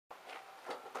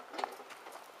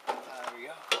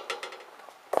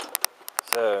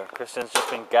So, Christian's just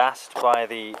been gassed by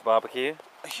the barbecue.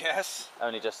 Yes.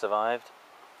 Only just survived.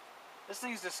 This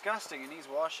thing's disgusting. It needs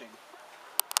washing.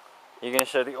 You're going to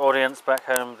show the audience back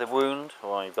home the wound?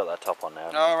 Well, you've got that top on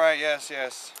now. All right. Yes.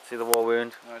 Yes. See the war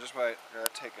wound? No, just wait.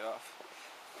 Gotta take it off.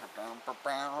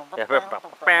 Yeah,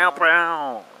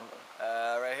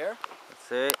 right here. Let's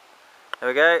see. There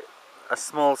we go. A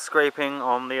small scraping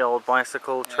on the old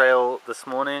bicycle trail this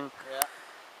morning. Yeah.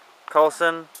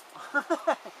 Colson,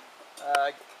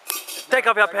 take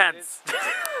off your pants!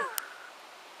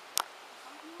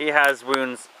 He has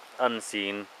wounds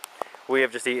unseen. We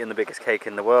have just eaten the biggest cake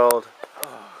in the world.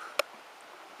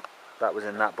 That was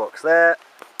in that box there.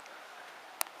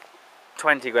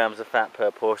 20 grams of fat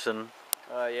per portion.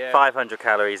 Yeah. 500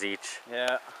 calories each.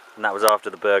 Yeah. And that was after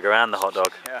the burger and the hot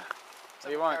dog. Yeah. So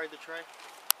you want? Carry the tray?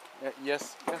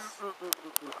 Yes. Yes.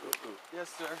 Yes,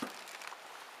 sir.